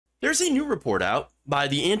There's a new report out by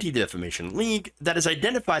the Anti-Defamation League that has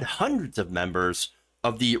identified hundreds of members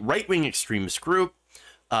of the right-wing extremist group,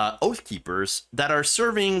 Oath Keepers, that are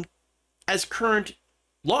serving as current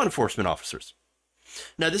law enforcement officers.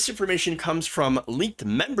 Now, this information comes from leaked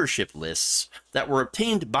membership lists that were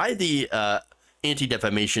obtained by the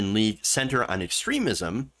Anti-Defamation League Center on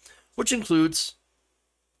Extremism, which includes,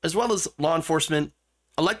 as well as law enforcement,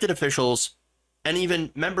 elected officials, and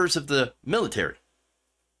even members of the military.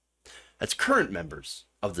 That's current members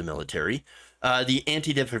of the military. The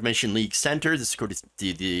Anti-Defamation League Center, this is according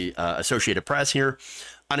to the Associated Press here,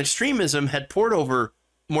 on extremism had poured over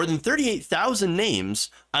more than 38,000 names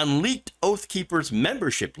on leaked Oath Keepers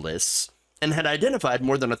membership lists and had identified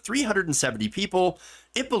more than 370 people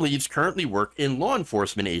it believes currently work in law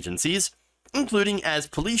enforcement agencies, including as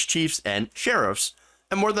police chiefs and sheriffs,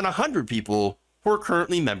 and more than 100 people who are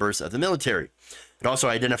currently members of the military. It also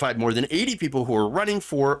identified more than 80 people who are running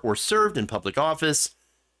for or served in public office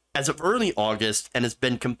as of early August and has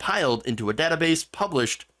been compiled into a database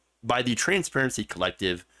published by the Transparency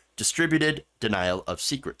Collective, Distributed Denial of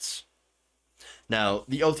Secrets. Now,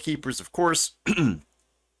 the Oath Keepers, of course,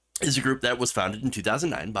 is a group that was founded in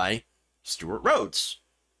 2009 by Stuart Rhodes.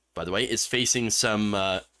 By the way, is facing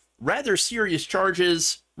some rather serious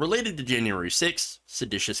charges related to January 6th,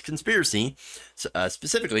 seditious conspiracy.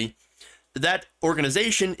 Specifically, that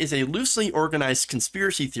organization is a loosely organized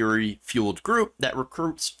conspiracy theory-fueled group that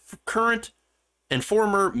recruits current and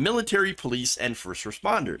former military, police, and first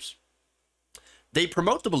responders. They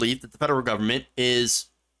promote the belief that the federal government is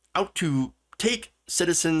out to take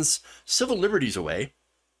citizens' civil liberties away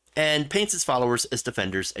and paints its followers as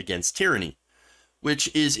defenders against tyranny,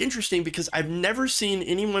 which is interesting because I've never seen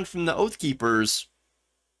anyone from the Oath Keepers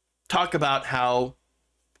talk about how,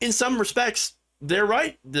 in some respects, they're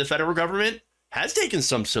right. The federal government has taken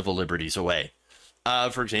some civil liberties away.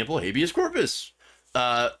 For example, habeas corpus.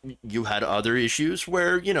 You had other issues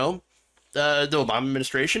where, you know, the Obama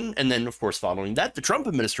administration, and then, of course, following that, the Trump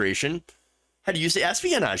administration had used the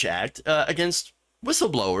Espionage Act against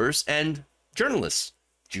whistleblowers and journalists.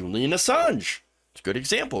 Julian Assange, it's a good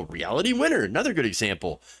example. Reality Winner, another good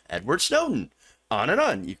example. Edward Snowden, on and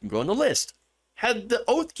on. You can go on the list. Had the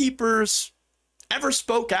Oath Keepers ever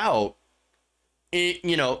spoke out,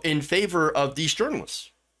 in favor of these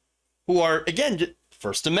journalists who are, again,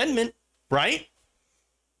 First Amendment, right?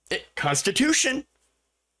 Constitution?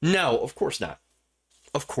 No, of course not.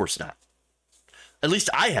 Of course not. At least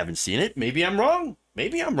I haven't seen it. Maybe I'm wrong.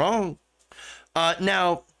 Maybe I'm wrong.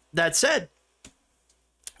 Now, that said,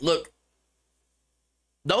 look,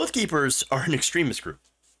 the Oath Keepers are an extremist group.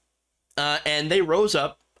 And they rose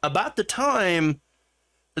up about the time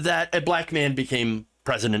that a black man became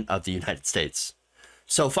president of the United States.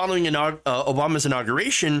 So following Obama's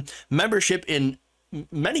inauguration, membership in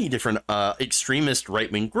many different extremist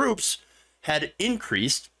right-wing groups had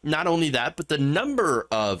increased. Not only that, but the number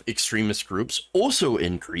of extremist groups also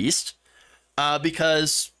increased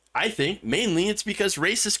because I think mainly it's because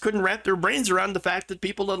racists couldn't wrap their brains around the fact that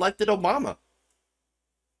people elected Obama.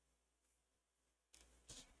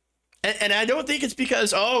 And I don't think it's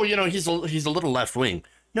because, oh, he's a little left-wing.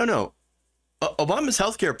 No. Obama's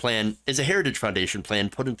healthcare plan is a Heritage Foundation plan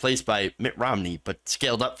put in place by Mitt Romney, but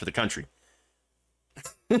scaled up for the country.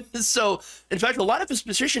 So, in fact, a lot of his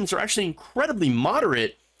positions are actually incredibly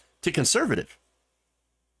moderate to conservative.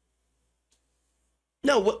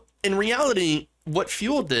 No, in reality, what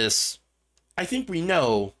fueled this, I think we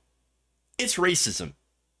know, it's racism.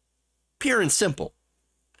 Pure and simple.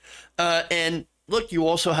 And look, you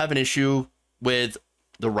also have an issue with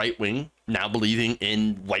the right wing now believing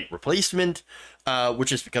in white replacement,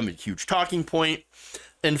 which has become a huge talking point.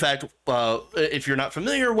 In fact, if you're not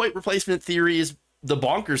familiar, white replacement theory is the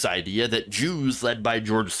bonkers idea that Jews led by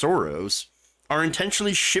George Soros are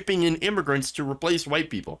intentionally shipping in immigrants to replace white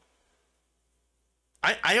people.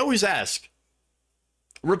 I always ask,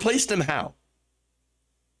 replace them how?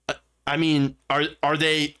 I mean, are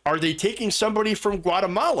they taking somebody from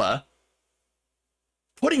Guatemala,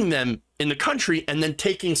 putting them in the country, and then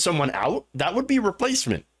taking someone out? That would be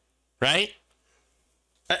replacement, right?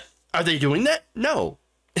 Are they doing that? No.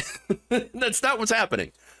 That's not what's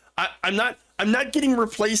happening. I'm not getting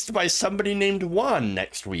replaced by somebody named Juan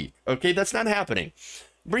next week. Okay, that's not happening.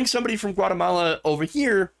 Bring somebody from Guatemala over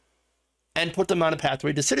here and put them on a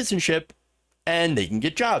pathway to citizenship, and they can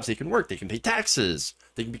get jobs, they can work, they can pay taxes,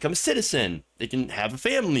 they can become a citizen, they can have a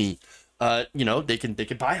family, they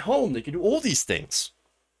can buy a home, they can do all these things.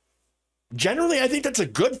 Generally, I think that's a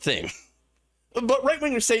good thing. But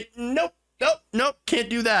right-wingers say, nope, can't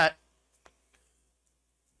do that.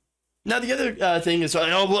 Now, the other thing is,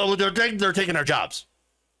 they're taking our jobs.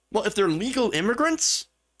 Well, if they're legal immigrants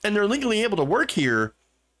and they're legally able to work here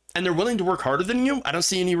and they're willing to work harder than you, I don't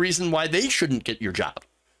see any reason why they shouldn't get your job.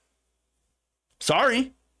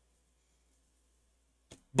 Sorry,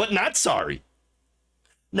 but not sorry.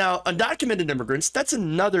 Now, undocumented immigrants, that's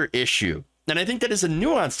another issue. And I think that is a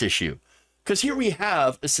nuanced issue, because here we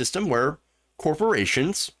have a system where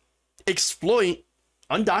corporations exploit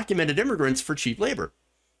undocumented immigrants for cheap labor.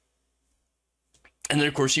 And then,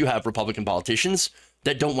 of course, you have Republican politicians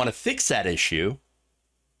that don't want to fix that issue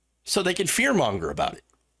so they can fearmonger about it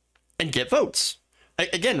and get votes.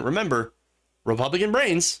 Again, remember, Republican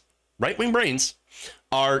brains, right-wing brains,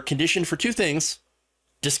 are conditioned for two things: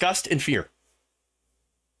 disgust and fear.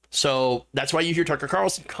 So that's why you hear Tucker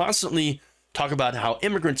Carlson constantly talk about how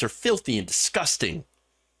immigrants are filthy and disgusting.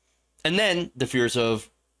 And then the fears of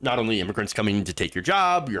not only immigrants coming to take your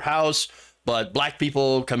job, your house, but black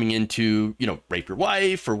people coming in to, you know, rape your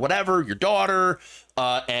wife or whatever, your daughter,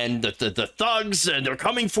 and the thugs, and they're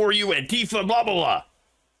coming for you, Antifa, blah, blah, blah.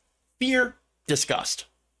 Fear, disgust.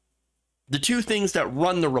 The two things that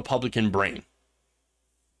run the Republican brain.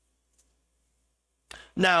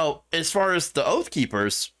 Now, as far as the Oath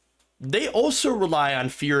Keepers, they also rely on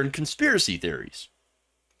fear and conspiracy theories.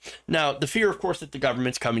 Now, the fear, of course, that the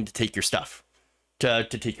government's coming to take your stuff, to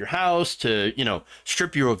take your house, to, you know,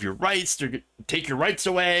 strip you of your rights, to take your rights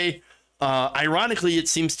away. Ironically, it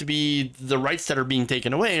seems to be the rights that are being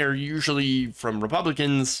taken away are usually from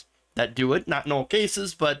Republicans that do it, not in all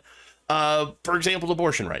cases, but for example,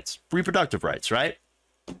 abortion rights, reproductive rights, right?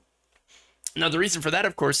 Now, the reason for that,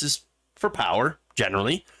 of course, is for power,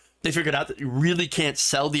 generally. They figured out that you really can't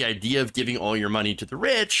sell the idea of giving all your money to the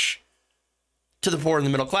rich to the poor and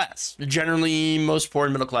the middle class. Generally, most poor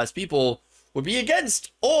and middle class people would be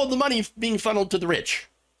against all the money being funneled to the rich,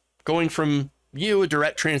 going from you, a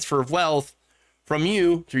direct transfer of wealth from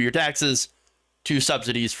you through your taxes to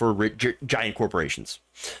subsidies for giant corporations.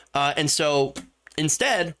 And so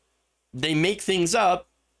instead, they make things up.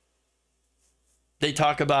 They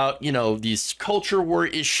talk about, you know, these culture war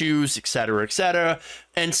issues, et cetera, et cetera.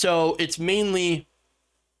 And so it's mainly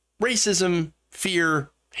racism,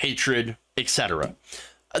 fear, hatred, etc.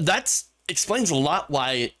 That explains a lot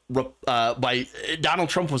why Donald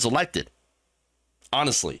Trump was elected.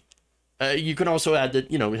 Honestly, you can also add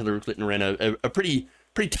that, you know, Hillary Clinton ran a pretty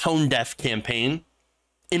tone deaf campaign,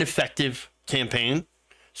 ineffective campaign,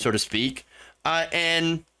 so to speak.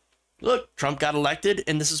 And look, Trump got elected,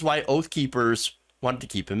 and this is why Oath Keepers wanted to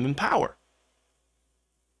keep him in power.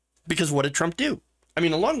 Because what did Trump do? I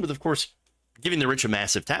mean, along with, of course, giving the rich a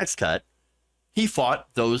massive tax cut, he fought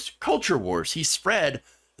those culture wars. He spread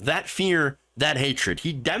that fear, that hatred.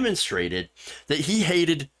 He demonstrated that he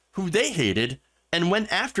hated who they hated and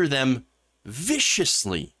went after them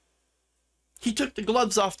viciously. He took the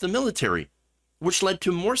gloves off the military, which led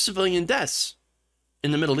to more civilian deaths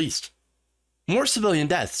in the Middle East, more civilian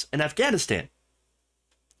deaths in Afghanistan,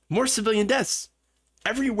 more civilian deaths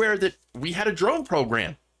everywhere that we had a drone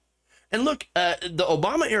program. And look, the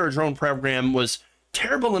Obama era drone program was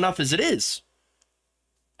terrible enough as it is.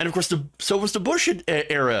 And of course, so was the Bush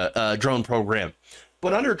era drone program.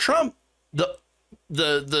 But under Trump,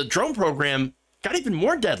 the drone program got even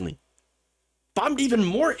more deadly, bombed even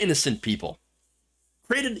more innocent people,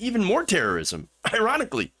 created even more terrorism,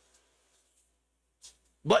 ironically.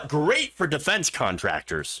 But great for defense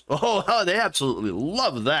contractors. Oh, they absolutely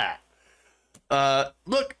love that.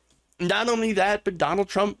 Look, not only that, but Donald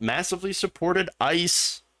Trump massively supported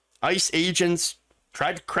ICE agents,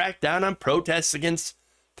 tried to crack down on protests against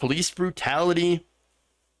police brutality,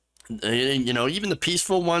 you know, even the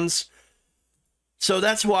peaceful ones. So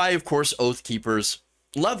that's why, of course, Oath Keepers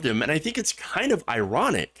loved him. And I think it's kind of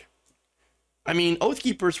ironic. I mean, Oath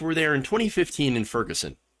Keepers were there in 2015 in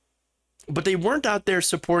Ferguson, but they weren't out there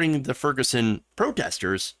supporting the Ferguson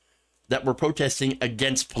protesters that were protesting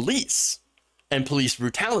against police and police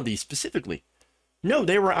brutality specifically. No,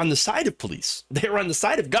 they were on the side of police. They were on the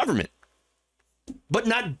side of government, but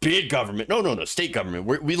not big government. No, state government.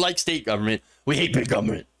 We like state government. We hate big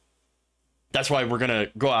government. That's why we're going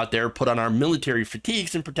to go out there, put on our military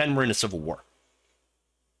fatigues, and pretend we're in a civil war.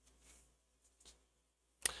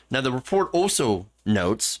 Now, the report also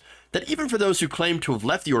notes that even for those who claim to have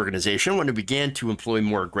left the organization when it began to employ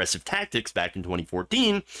more aggressive tactics back in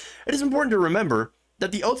 2014, it is important to remember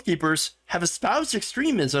that the Oath Keepers have espoused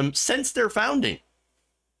extremism since their founding.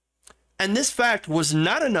 And this fact was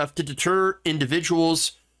not enough to deter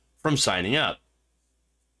individuals from signing up.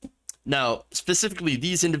 Now, specifically,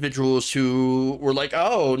 these individuals who were like,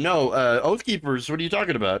 oh, no, Oath Keepers, what are you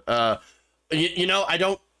talking about? You know, I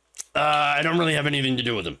don't really have anything to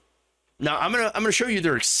do with them. Now, I'm gonna show you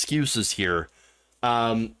their excuses here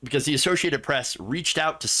because the Associated Press reached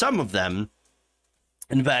out to some of them.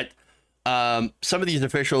 In fact, some of these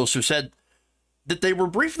officials who said that they were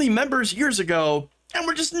briefly members years ago and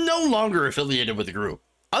were just no longer affiliated with the group.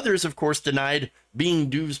 Others, of course, denied being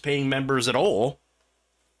dues-paying members at all.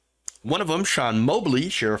 One of them, Sean Mobley,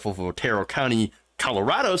 sheriff of Otero County,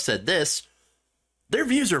 Colorado, said this: "Their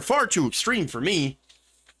views are far too extreme for me."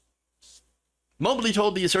 Mobley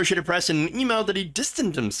told the Associated Press in an email that he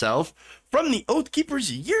distanced himself from the Oath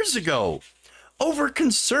Keepers years ago over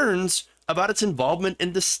concerns about its involvement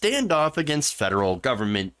in the standoff against the federal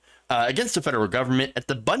government at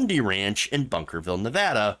the Bundy Ranch in Bunkerville,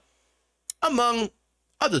 Nevada, among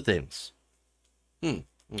other things.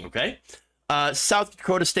 Okay. South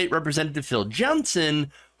Dakota State Representative Phil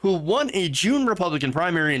Johnson, who won a June Republican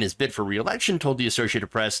primary in his bid for re-election, told the Associated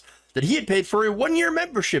Press that he had paid for a one-year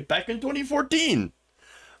membership back in 2014,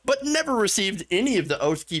 but never received any of the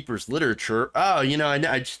Oath Keepers literature. Oh, you know,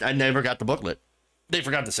 I never got the booklet. They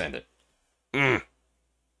forgot to send it.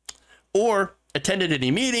 Or attended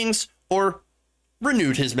any meetings, or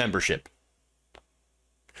renewed his membership.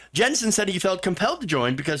 Jensen said he felt compelled to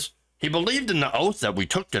join because he believed in the oath that we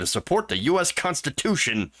took to support the U.S.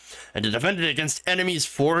 Constitution and to defend it against enemies,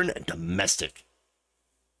 foreign and domestic.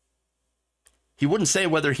 He wouldn't say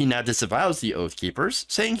whether he now disavows the Oath Keepers,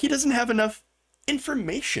 saying he doesn't have enough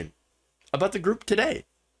information about the group today.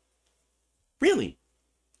 Really?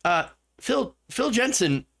 Phil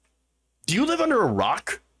Jensen, do you live under a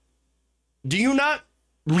rock? Do you not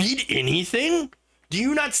read anything? Do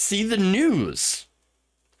you not see the news?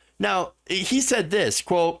 Now, he said this,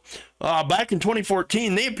 quote, back in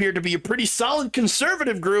 2014, they appeared to be a pretty solid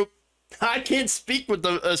conservative group. I can't speak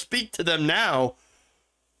to them now.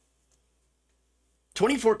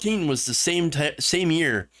 2014 was the same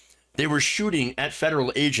year they were shooting at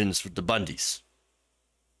federal agents with the Bundys.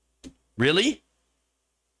 Really?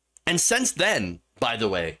 And since then, by the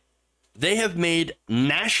way, they have made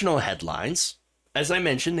national headlines. As I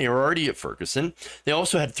mentioned, they were already at Ferguson. They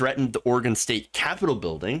also had threatened the Oregon State Capitol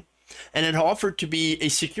building and had offered to be a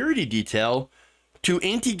security detail to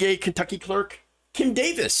anti-gay Kentucky clerk Kim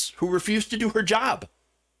Davis, who refused to do her job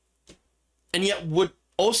and yet would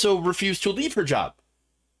also refuse to leave her job.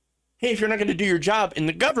 Hey, if you're not going to do your job in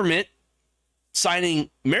the government, signing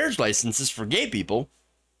marriage licenses for gay people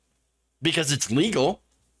because it's legal,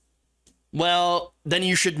 well, then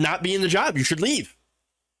you should not be in the job. You should leave.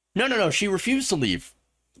 No. She refused to leave.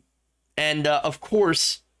 And of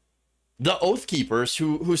course, the Oath Keepers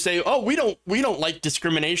who say, oh, we don't like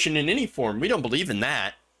discrimination in any form. We don't believe in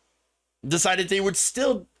that. Decided they would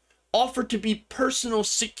still offer to be personal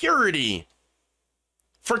security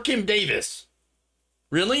for Kim Davis.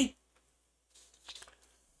 Really?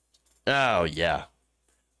 Oh, yeah.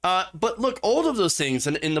 But look, all of those things,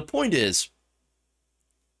 and the point is,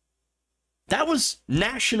 that was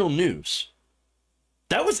national news.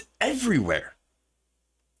 That was everywhere.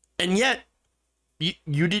 And yet,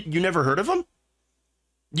 you never heard of them?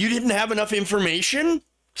 You didn't have enough information,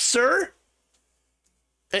 sir?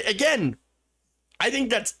 Again, I think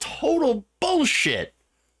that's total bullshit.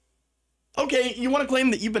 Okay, you want to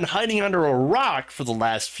claim that you've been hiding under a rock for the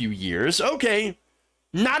last few years. Okay,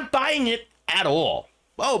 not buying it at all.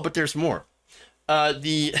 Oh, but there's more.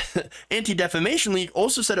 The Anti-Defamation League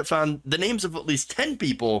also said it found the names of at least 10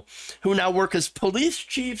 people who now work as police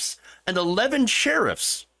chiefs and 11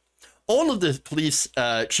 sheriffs. All of the police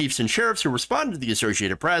chiefs and sheriffs who responded to the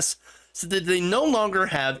Associated Press said that they no longer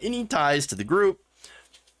have any ties to the group.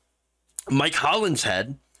 Mike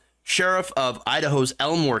Hollinshead, sheriff of Idaho's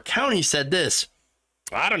Elmore County, said this: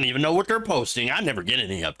 I don't even know what they're posting. I never get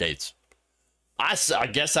any updates. I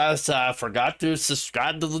guess I forgot to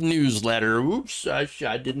subscribe to the newsletter. Oops, I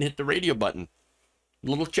didn't hit the radio button.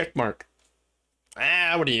 Little check mark. What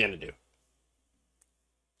are you going to do?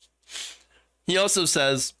 He also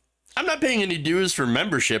says, I'm not paying any dues for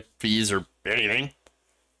membership fees or anything.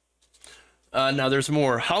 Now there's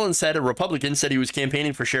more. Hollinshead, a Republican, said he was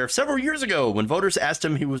campaigning for sheriff several years ago when voters asked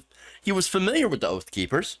him he was familiar with the Oath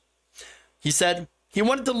Keepers. He said he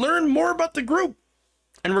wanted to learn more about the group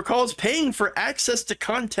and recalls paying for access to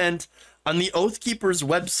content on the Oath Keepers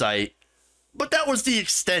website, but that was the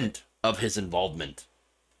extent of his involvement.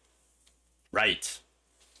 Right.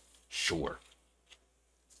 Sure.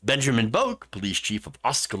 Benjamin Boak, police chief of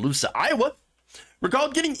Oskaloosa, Iowa,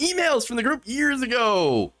 recalled getting emails from the group years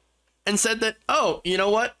ago and said that, oh, you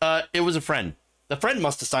know what? It was a friend. The friend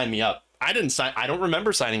must have signed me up. I don't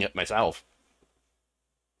remember signing up myself.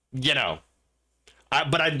 You know,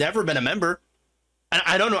 but I've never been a member. And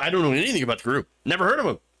I don't know anything about the group. Never heard of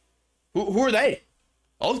them. Who are they?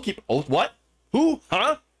 Oath Keeper. Oath what? Who?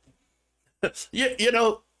 Huh? You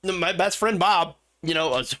know, my best friend Bob, you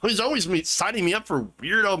know, he's always signing me up for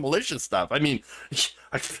weirdo malicious stuff. I mean,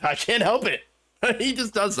 I can't help it. He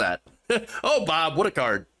just does that. Oh, Bob, what a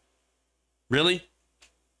card. Really?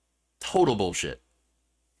 Total bullshit.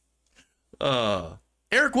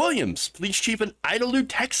 Eric Williams, police chief in Idlewood,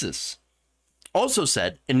 Texas, also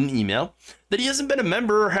said in an email that he hasn't been a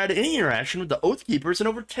member or had any interaction with the Oath Keepers in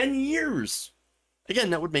over 10 years. Again,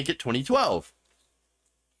 that would make it 2012.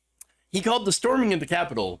 He called the storming of the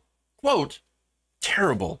Capitol, quote,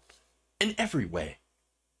 terrible in every way.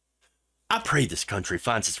 I pray this country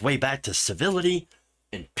finds its way back to civility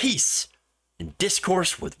and peace and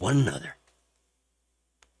discourse with one another.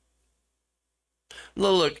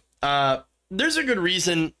 Look, there's a good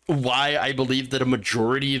reason why I believe that a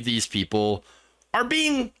majority of these people are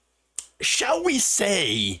being, shall we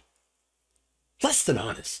say, less than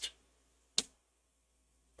honest.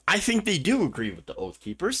 I think they do agree with the Oath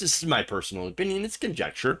Keepers. This is my personal opinion. It's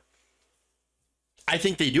conjecture. I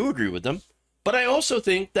think they do agree with them. But I also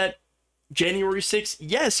think that January 6th,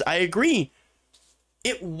 yes, I agree.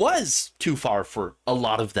 It was too far for a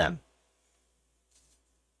lot of them.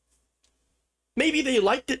 Maybe they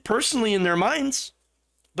liked it personally in their minds,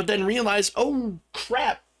 but then realized, oh,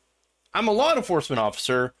 crap, I'm a law enforcement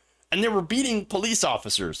officer, and they were beating police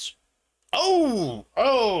officers. Oh,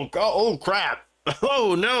 crap.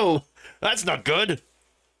 Oh, no, that's not good.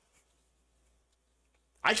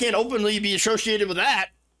 I can't openly be associated with that.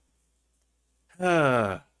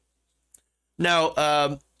 Now,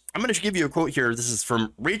 I'm going to give you a quote here. This is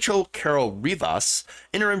from Rachel Carroll Rivas,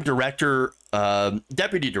 interim director,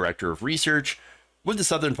 deputy director of research with the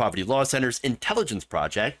Southern Poverty Law Center's Intelligence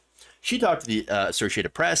Project. She talked to the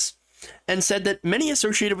Associated Press and said that many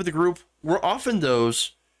associated with the group were often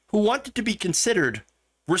those who wanted to be considered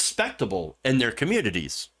respectable in their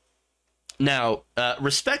communities. Now,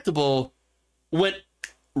 respectable went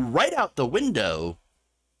right out the window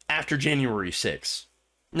after January 6th.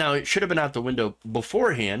 Now, it should have been out the window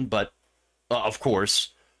beforehand, but of course,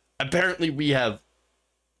 apparently we have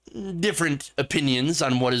different opinions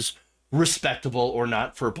on what is respectable or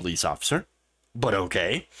not for a police officer, but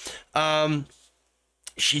okay.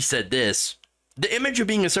 She said this: the image of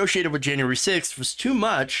being associated with January 6th was too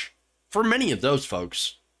much for many of those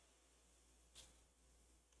folks.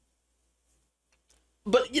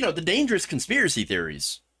 But, you know, the dangerous conspiracy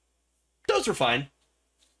theories, those are fine.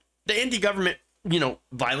 The anti-government, you know,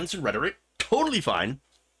 violence and rhetoric, totally fine.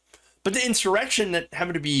 But the insurrection that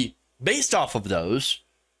happened to be based off of those,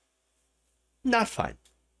 not fine.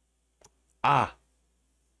 Ah,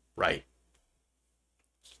 right.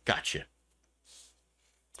 Gotcha.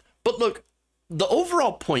 But look, the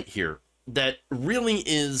overall point here that really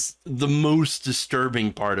is the most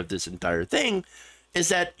disturbing part of this entire thing is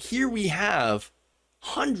that here we have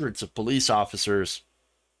hundreds of police officers,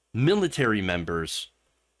 military members,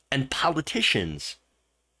 and politicians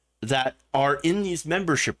that are in these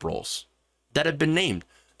membership roles that have been named.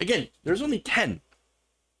 Again, there's only 10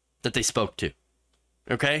 that they spoke to,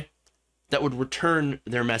 okay, that would return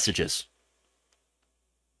their messages.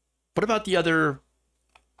 What about the other,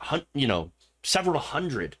 you know, several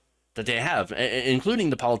hundred that they have, including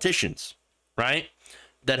the politicians, right,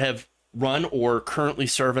 that have run or currently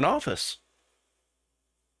serve in office,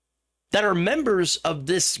 that are members of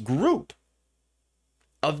this group,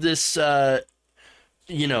 of this,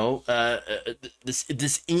 you know,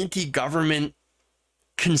 this anti-government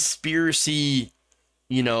conspiracy,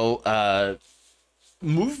 you know,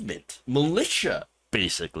 movement, militia,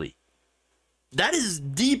 basically. That is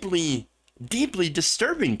deeply, deeply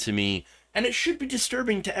disturbing to me, and it should be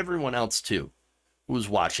disturbing to everyone else too, who's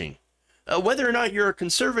watching. Whether or not you're a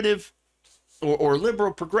conservative or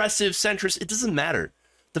liberal, progressive, centrist, it doesn't matter.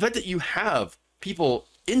 The fact that you have people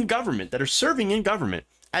in government that are serving in government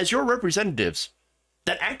as your representatives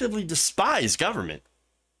that actively despise government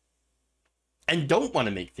and don't want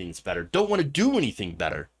to make things better, don't want to do anything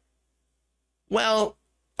better. Well,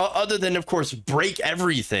 other than, of course, break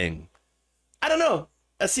everything. I don't know.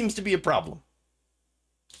 That seems to be a problem.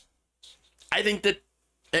 I think that,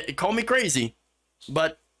 call me crazy,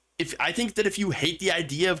 but I think that if you hate the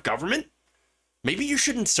idea of government, maybe you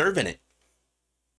shouldn't serve in it.